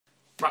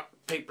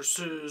paper,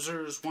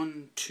 scissors.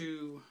 1,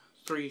 2,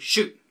 3,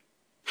 shoot.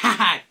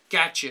 Haha,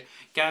 gotcha.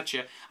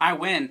 I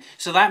win.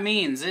 So that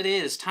means it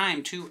is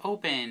time to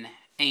open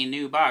a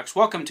new box.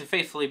 Welcome to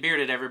Faithfully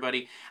Bearded,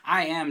 everybody.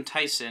 I am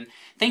Tyson.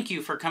 Thank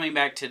you for coming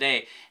back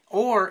today.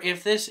 Or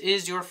if this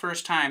is your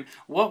first time,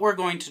 what we're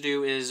going to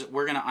do is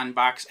we're going to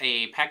unbox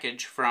a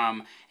package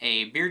from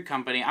a beard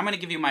company. I'm going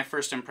to give you my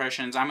first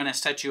impressions. I'm going to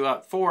set you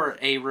up for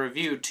a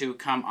review to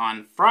come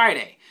on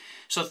Friday.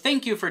 So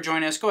thank you for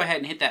joining us. Go ahead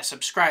and hit that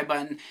subscribe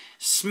button.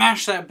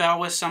 Smash that bell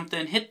with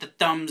something. Hit the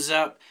thumbs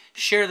up.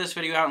 Share this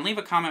video out and leave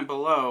a comment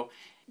below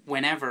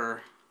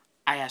whenever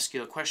I ask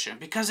you a question,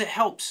 because it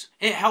helps.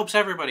 It helps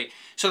everybody.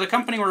 So the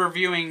company we're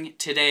reviewing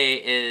today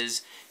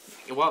is,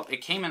 well,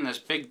 it came in this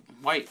big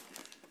white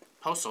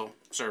postal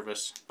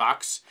service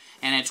box,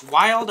 and it's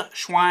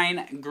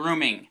Wildschwein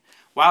Grooming.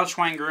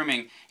 Wildschwein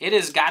Grooming. It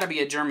has got to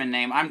be a German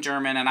name. I'm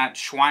German, and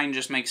Schwein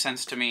just makes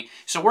sense to me.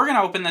 So we're going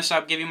to open this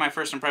up, give you my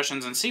first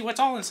impressions, and see what's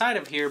all inside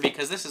of here,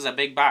 because this is a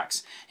big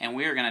box, and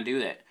we're going to do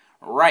that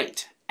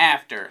right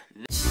after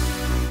this.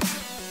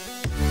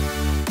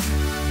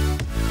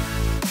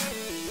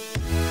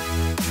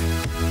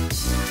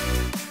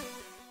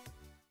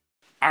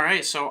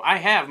 Alright, so I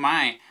have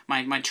my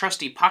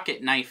trusty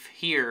pocket knife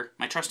here.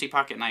 My trusty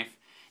pocket knife.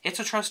 It's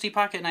a trusty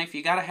pocket knife.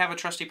 You gotta have a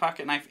trusty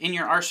pocket knife in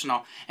your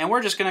arsenal. And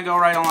we're just gonna go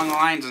right along the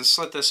lines and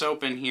slit this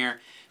open here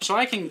so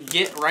I can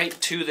get right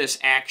to this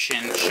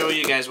action, show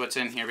you guys what's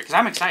in here, because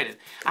I'm excited.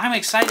 I'm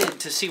excited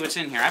to see what's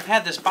in here. I've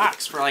had this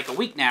box for like a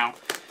week now,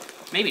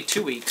 maybe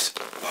 2 weeks.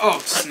 Oh,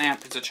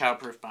 snap, it's a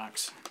childproof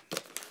box.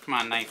 Come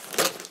on,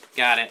 knife.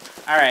 Got it.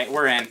 Alright,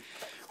 we're in.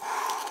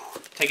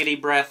 Take a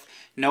deep breath.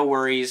 No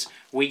worries,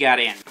 we got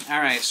in.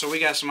 Alright, so we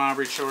got some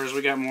Aubrey chores,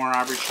 we got more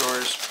Aubrey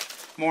chores,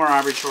 more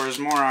Aubrey chores,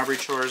 more Aubrey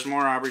chores,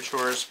 more Aubrey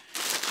chores,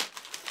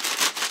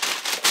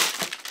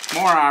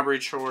 more Aubrey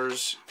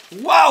chores.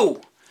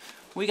 Whoa!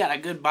 We got a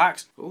good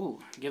box. Ooh,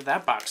 give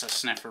that box a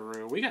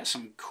snifferoo. We got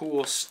some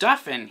cool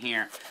stuff in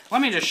here.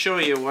 Let me just show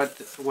you what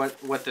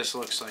this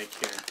looks like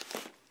here.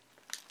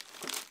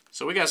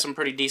 So we got some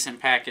pretty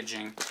decent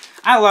packaging.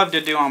 I love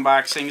to do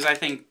unboxings. I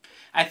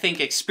think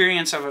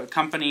experience of a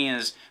company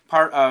is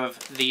part of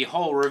the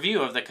whole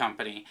review of the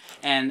company.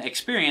 And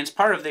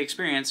part of the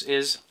experience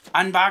is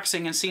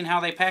unboxing and seeing how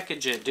they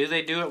package it. Do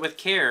they do it with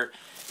care?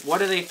 What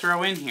do they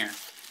throw in here?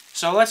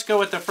 So let's go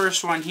with the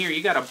first one here.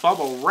 You got a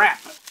bubble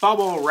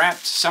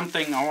wrapped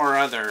something or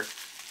other.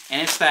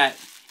 And it's that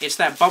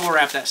bubble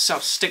wrap that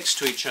self-sticks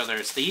to each other.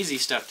 It's the easy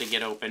stuff to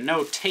get open.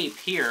 No tape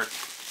here.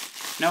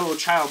 No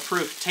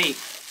child-proof tape.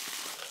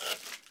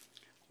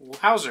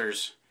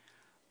 Wowzers.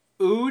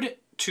 Ood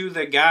to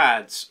the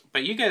gods.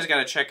 But you guys got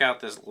to check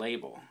out this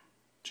label.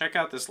 Check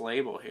out this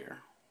label here.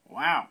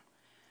 Wow.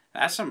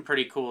 That's some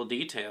pretty cool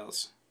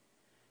details.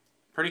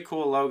 Pretty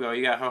cool logo.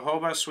 You got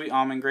jojoba, sweet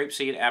almond,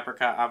 grapeseed,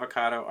 apricot,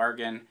 avocado,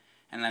 argan,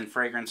 and then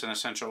fragrance and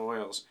essential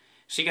oils.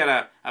 So you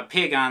got a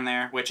pig on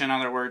there, which in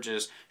other words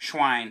is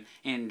Schwein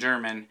in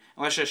German.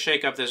 Let's just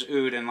shake up this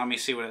oud and let me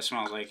see what it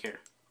smells like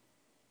here.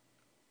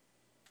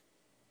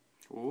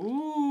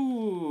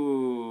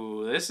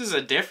 Ooh, this is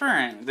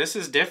different. This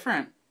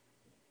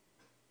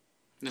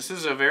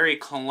is a very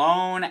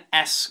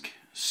cologne-esque,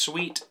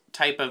 sweet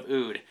type of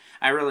oud.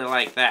 I really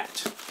like that.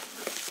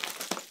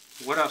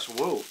 What else?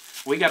 Whoa.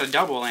 We got a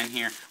double in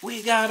here.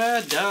 We got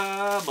a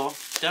double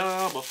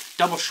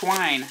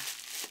Schwein.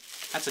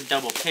 That's a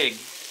double pig.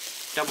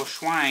 Double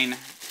Schwein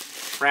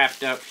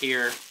wrapped up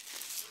here.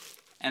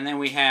 And then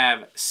we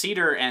have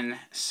cedar and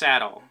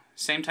saddle.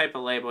 Same type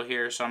of label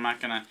here, so I'm not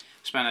going to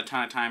spend a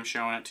ton of time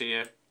showing it to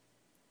you.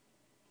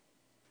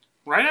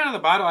 Right out of the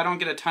bottle, I don't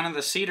get a ton of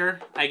the cedar.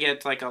 I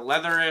get like a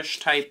leatherish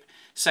type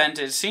scent.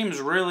 It seems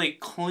really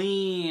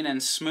clean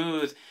and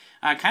smooth,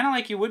 kind of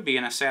like you would be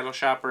in a saddle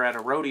shop or at a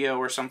rodeo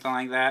or something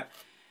like that.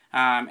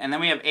 And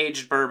then we have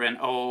aged bourbon.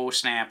 Oh,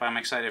 snap. I'm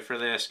excited for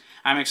this.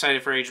 I'm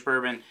excited for aged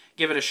bourbon.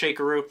 Give it a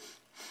shakeroo.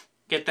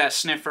 Get that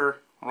sniffer.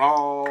 We're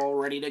all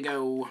ready to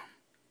go.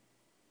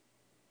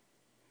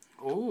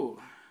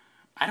 Ooh.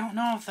 I don't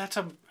know if that's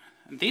a...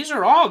 These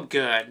are all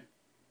good.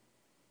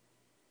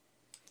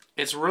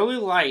 It's really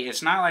light.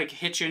 It's not like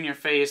hits you in your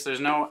face. There's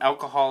no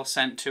alcohol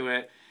scent to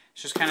it.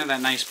 It's just kind of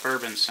that nice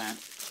bourbon scent.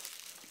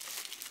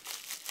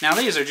 Now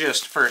these are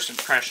just first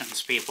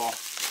impressions, people.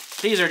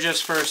 These are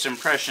just first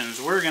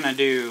impressions. We're going to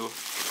do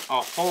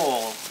a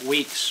whole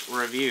week's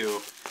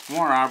review.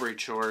 More Aubrey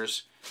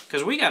chores.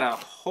 Because we got a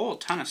whole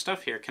ton of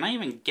stuff here. Can I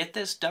even get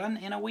this done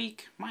in a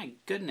week? My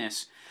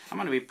goodness. I'm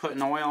going to be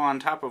putting oil on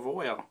top of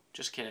oil.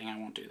 Just kidding, I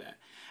won't do that.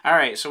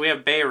 Alright, so we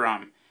have Bay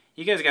Rum.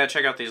 You guys got to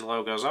check out these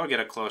logos. I'll get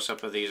a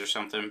close-up of these or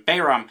something.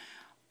 Bay Rum,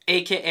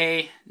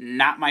 a.k.a.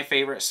 not my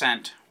favorite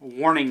scent.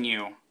 Warning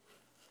you.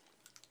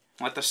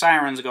 Let the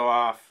sirens go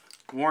off.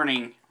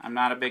 Warning, I'm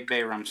not a big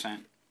Bay Rum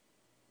scent.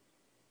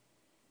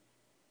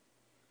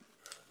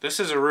 This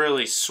is a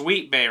really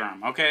sweet Bay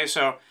Rum. Okay,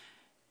 so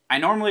I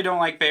normally don't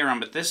like Bay Rum,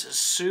 but this is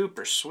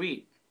super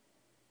sweet.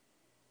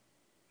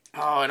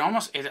 Oh, it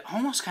almost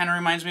kind of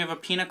reminds me of a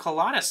pina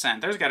colada scent.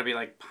 There's got to be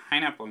like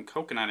pineapple and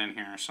coconut in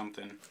here or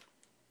something.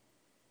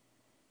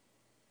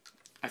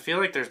 I feel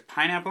like there's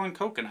pineapple and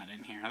coconut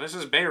in here. This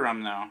is bay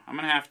rum, though. I'm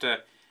going to have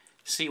to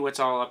see what's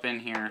all up in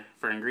here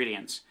for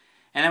ingredients.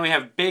 And then we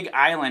have Big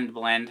Island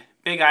Blend.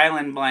 Big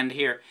Island Blend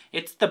here.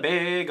 It's the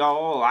Big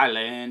Ol'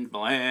 Island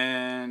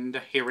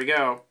Blend. Here we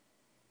go.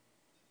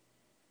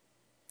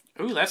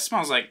 Ooh, that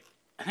smells like...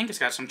 I think it's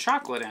got some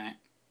chocolate in it.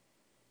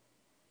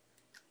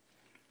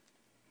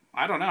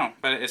 I don't know,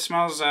 but it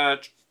smells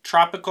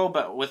tropical,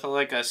 but with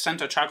like a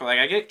scent of chocolate. Like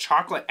I get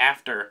chocolate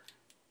after.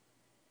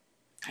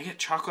 I get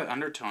chocolate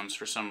undertones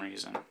for some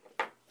reason.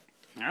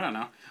 I don't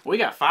know. We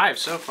got 5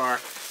 so far.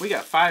 We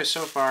got 5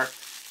 so far.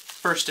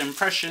 First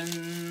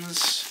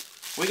impressions.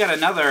 We got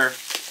another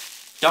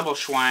double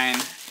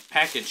Schwein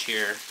package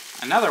here.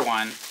 Another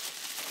one.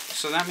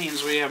 So that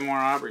means we have more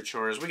Aubrey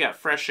chores. We got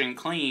Fresh and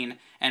Clean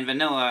and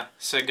Vanilla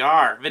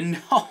Cigar.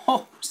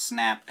 Oh,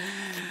 snap.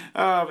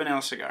 Oh,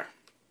 Vanilla Cigar.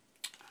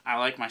 I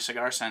like my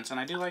cigar scents, and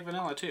I do like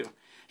vanilla, too.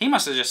 He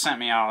must have just sent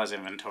me all his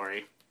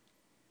inventory.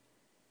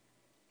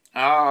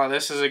 Oh,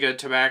 this is a good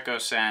tobacco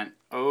scent.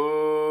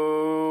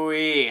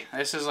 Ooh-wee.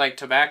 This is like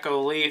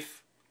tobacco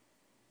leaf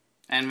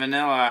and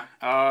vanilla.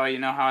 Oh, you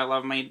know how I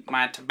love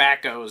my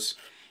tobaccos.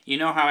 You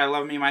know how I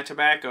love me my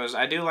tobaccos.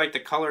 I do like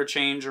the color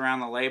change around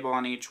the label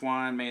on each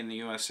one. Made in the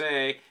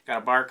USA.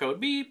 Got a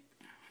barcode. Beep.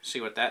 See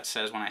what that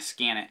says when I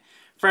scan it.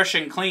 Fresh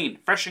and Clean.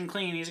 Fresh and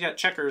Clean. He's got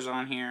checkers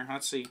on here.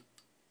 Let's see.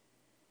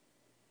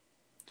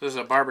 This is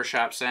a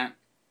barbershop scent.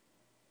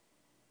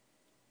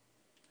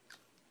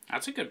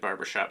 That's a good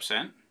barbershop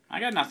scent. I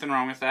got nothing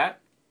wrong with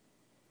that.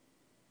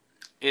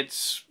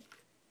 It's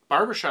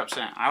barbershop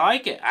scent. I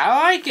like it. I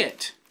like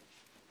it.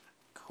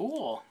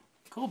 Cool.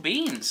 Cool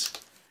beans.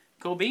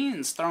 Cool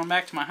beans. Throwing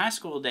back to my high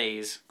school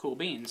days. Cool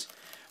beans.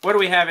 What do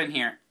we have in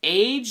here?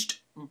 Aged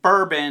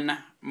Bourbon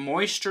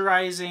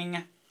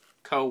Moisturizing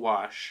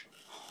Co-Wash.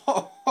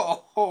 Ho,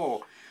 ho,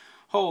 ho.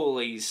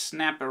 Holy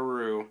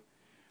snapperoo.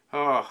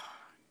 Oh.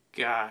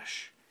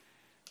 Gosh.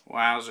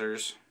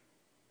 Wowzers.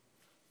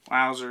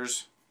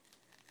 Wowzers.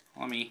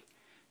 Let me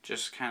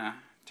just kind of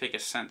take a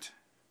scent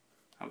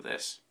of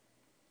this.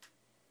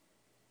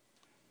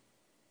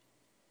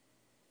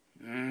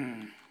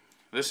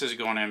 This is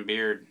going in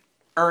beard.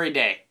 Every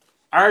day.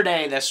 Our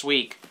day this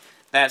week.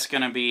 That's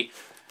going to be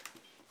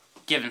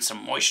giving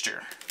some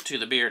moisture to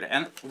the beard.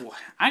 And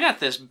I got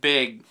this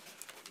big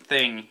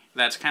thing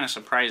that's kind of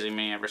surprising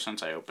me ever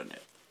since I opened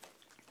it.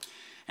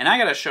 And I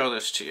gotta show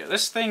this to you.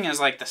 This thing is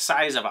like the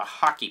size of a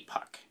hockey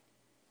puck.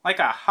 Like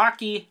a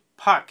hockey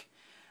puck.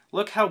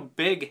 Look how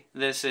big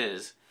this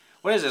is.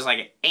 What is this,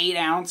 like 8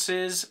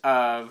 ounces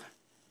of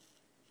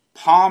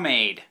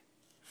pomade.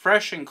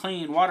 Fresh and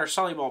Clean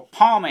water-soluble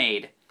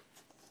pomade.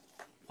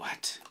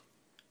 What?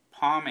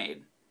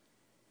 Pomade.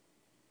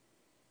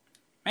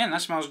 Man,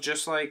 that smells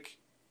just like...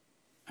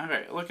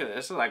 Okay, look at this.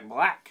 This is like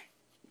black.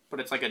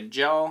 But it's like a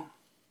gel.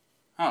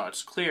 Oh,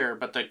 it's clear,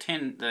 but the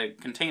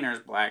container is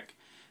black.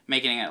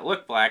 Making it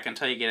look black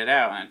until you get it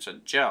out, and it's a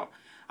gel.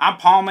 I'm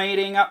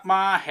pomading up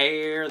my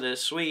hair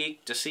this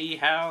week to see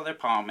how their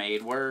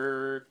pomade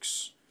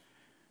works.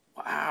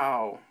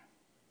 Wow.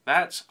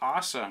 That's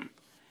awesome.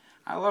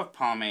 I love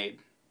pomade.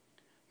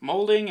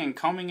 Molding and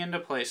combing into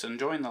place.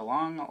 Enjoying the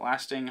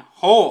long-lasting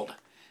hold.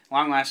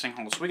 Long-lasting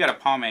hold. So we got a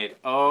pomade.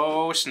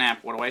 Oh,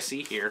 snap. What do I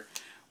see here?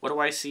 What do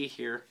I see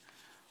here?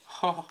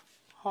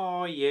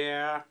 Oh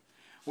yeah.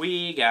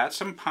 We got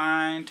some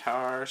pine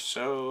tar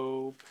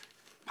soap.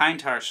 Pine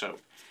tar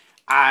soap.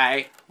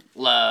 I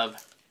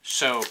love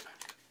soap.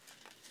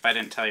 If I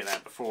didn't tell you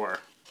that before.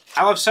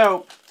 I love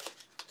soap.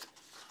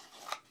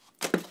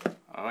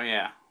 Oh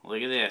yeah.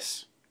 Look at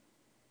this.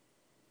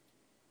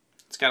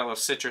 It's got a little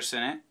citrus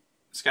in it.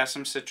 It's got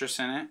some citrus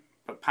in it.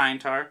 But pine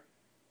tar.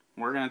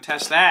 We're going to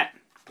test that.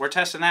 We're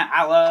testing that.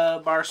 I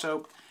love bar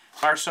soap.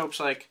 Bar soap's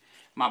like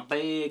my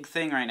big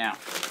thing right now.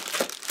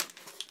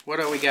 What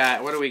do we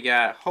got? What do we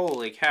got?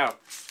 Holy cow.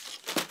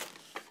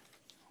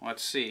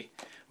 Let's see.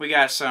 We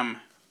got some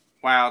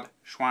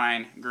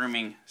Wildschwein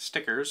Grooming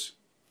stickers.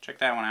 Check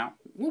that one out.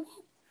 Whoop,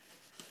 whoop.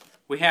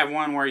 We have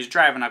one where he's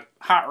driving a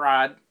hot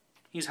rod.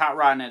 He's hot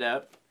rodding it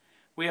up.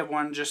 We have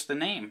one just the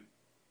name.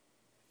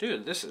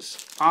 Dude, this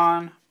is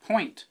on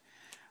point.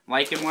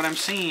 Liking what I'm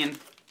seeing.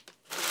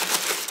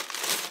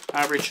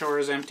 Aubrey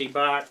Chore's empty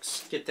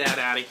box. Get that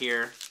out of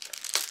here.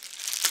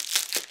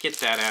 Get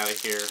that out of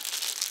here.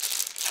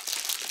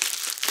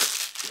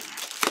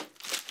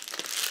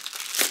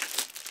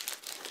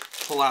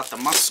 Pull out the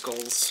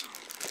muscles.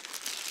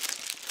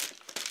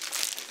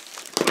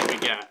 What do we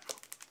got?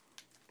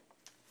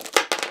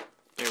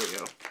 There we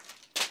go.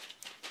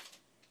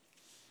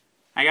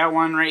 I got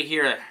one right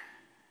here.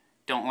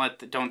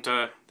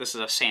 This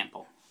is a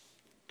sample.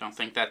 Don't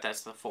think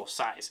that's the full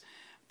size.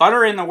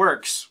 Butter in the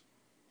works.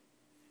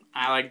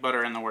 I like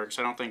butter in the works.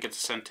 I don't think it's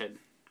scented.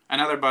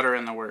 Another butter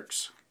in the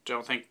works.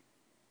 Don't think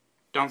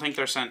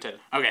they're scented.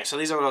 Okay, so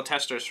these are little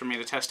testers for me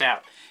to test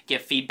out.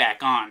 Get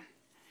feedback on.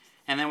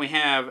 And then we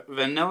have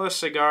Vanilla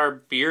Cigar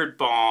Beard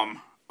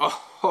Balm.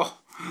 Oh,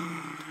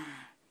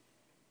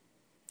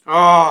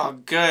 oh,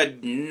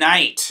 good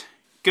night.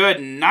 Good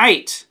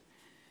night.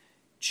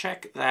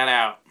 Check that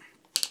out.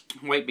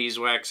 white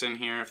beeswax in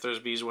here if there's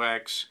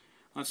beeswax.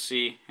 Let's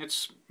see.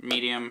 It's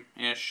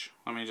medium-ish.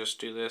 Let me just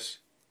do this.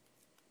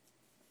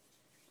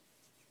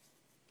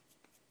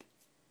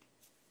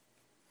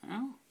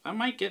 Well, that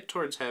might get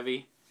towards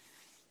heavy.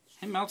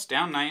 It melts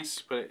down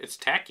nice, but it's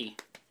tacky.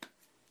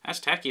 That's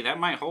tacky. That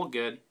might hold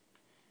good.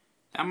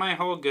 That might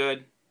hold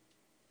good.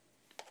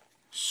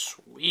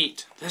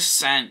 Sweet. This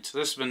scent,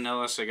 this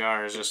vanilla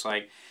cigar is just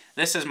like,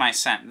 this is my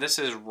scent. This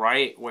is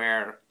right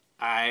where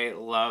I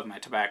love my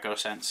tobacco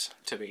scents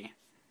to be.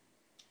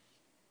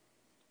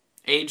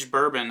 Aged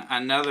bourbon,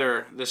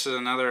 this is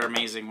another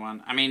amazing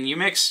one. I mean, you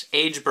mix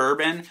aged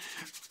bourbon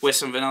with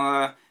some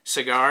vanilla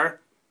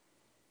cigar,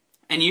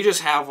 and you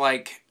just have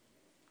like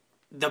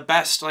the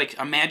best, like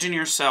imagine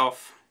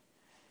yourself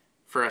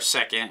for a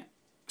second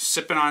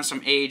sipping on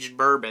some aged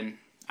bourbon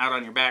out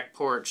on your back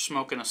porch,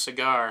 smoking a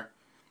cigar.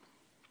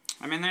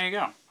 I mean, there you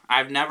go.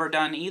 I've never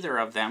done either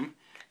of them,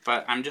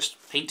 but I'm just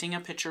painting a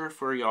picture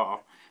for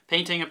y'all.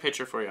 Painting a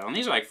picture for y'all. And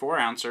these are like 4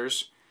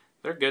 ounces.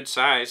 They're good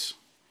size.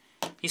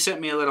 He sent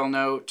me a little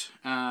note.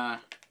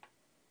 Oh,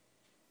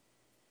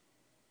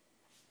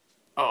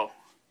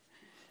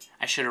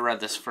 I should have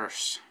read this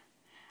first.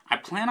 I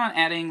plan on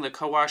adding the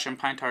co-wash and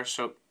pine tar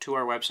soap to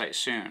our website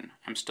soon.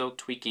 I'm still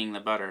tweaking the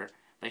butter,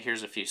 but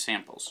here's a few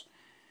samples.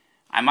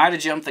 I might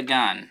have jumped the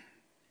gun.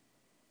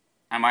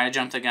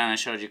 And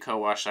showed you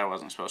co-wash that I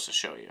wasn't supposed to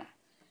show you.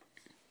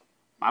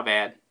 My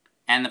bad.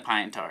 And the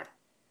pine tar.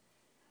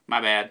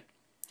 My bad.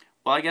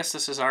 Well, I guess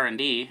this is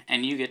R&D,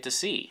 and you get to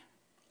see.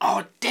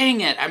 Oh,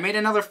 dang it! I made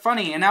another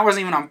funny, and that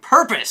wasn't even on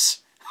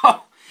purpose!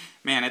 Oh,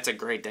 man, it's a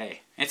great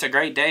day. It's a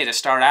great day to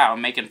start out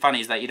making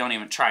funnies that you don't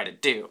even try to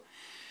do.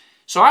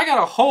 So I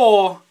got a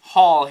whole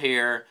haul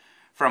here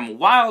from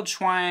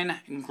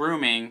Wildschwein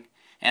Grooming,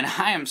 and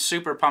I am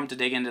super pumped to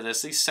dig into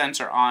this. These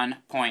scents are on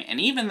point, and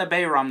even the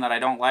bay rum that I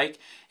don't like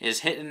is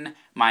hitting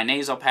my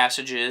nasal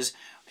passages,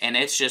 and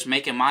it's just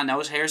making my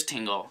nose hairs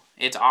tingle.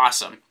 It's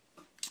awesome.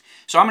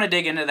 So I'm going to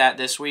dig into that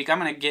this week. I'm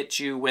going to get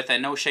you with a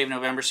No Shave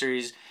November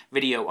series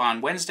video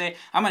on Wednesday.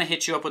 I'm going to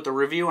hit you up with the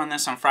review on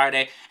this on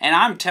Friday. And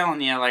I'm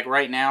telling you, like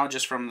right now,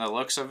 just from the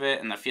looks of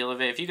it and the feel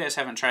of it, if you guys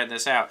haven't tried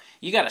this out,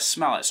 you got to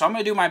smell it. So I'm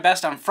going to do my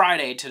best on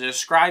Friday to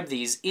describe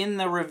these in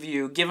the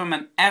review, give them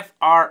an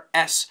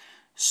FRS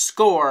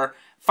score,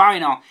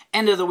 final,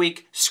 end of the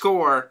week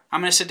score.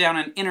 I'm going to sit down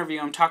and interview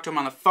him, talk to him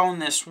on the phone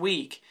this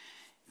week,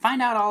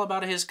 find out all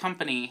about his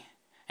company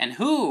and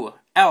who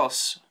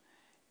else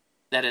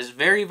that is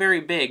very, very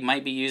big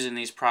might be using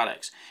these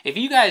products. If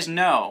you guys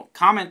know,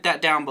 comment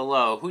that down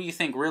below who you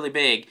think really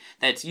big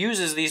that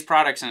uses these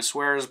products and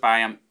swears by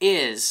them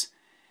is,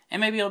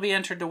 and maybe you'll be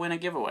entered to win a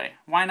giveaway.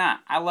 Why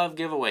not? I love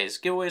giveaways.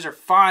 Giveaways are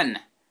fun.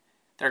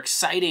 They're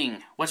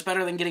exciting. What's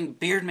better than getting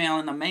beard mail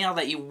in the mail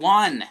that you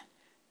won?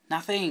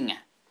 Nothing.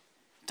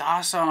 It's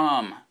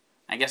awesome.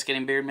 I guess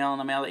getting beard mail in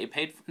the mail that you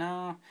paid for?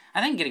 No.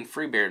 I think getting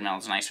free beard mail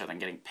is nicer than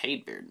getting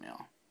paid beard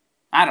mail.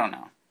 I don't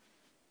know.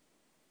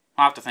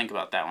 I'll have to think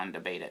about that one,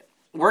 debate it.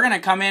 We're going to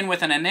come in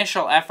with an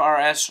initial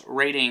FRS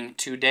rating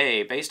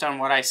today, based on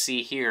what I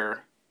see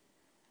here,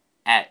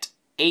 at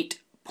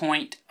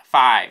 8.5.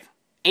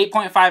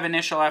 8.5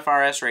 initial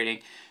FRS rating.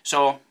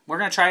 So we're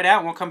going to try it out,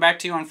 and we'll come back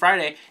to you on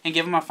Friday and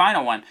give them a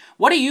final one.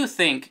 What do you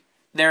think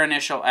their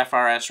initial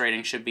FRS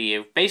rating should be?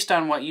 Based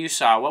on what you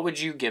saw, what would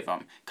you give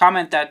them?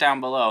 Comment that down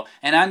below.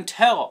 And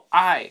until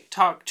I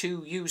talk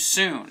to you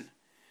soon,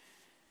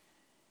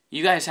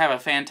 you guys have a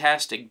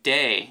fantastic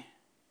day.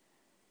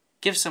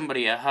 Give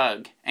somebody a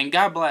hug, and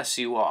God bless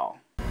you all.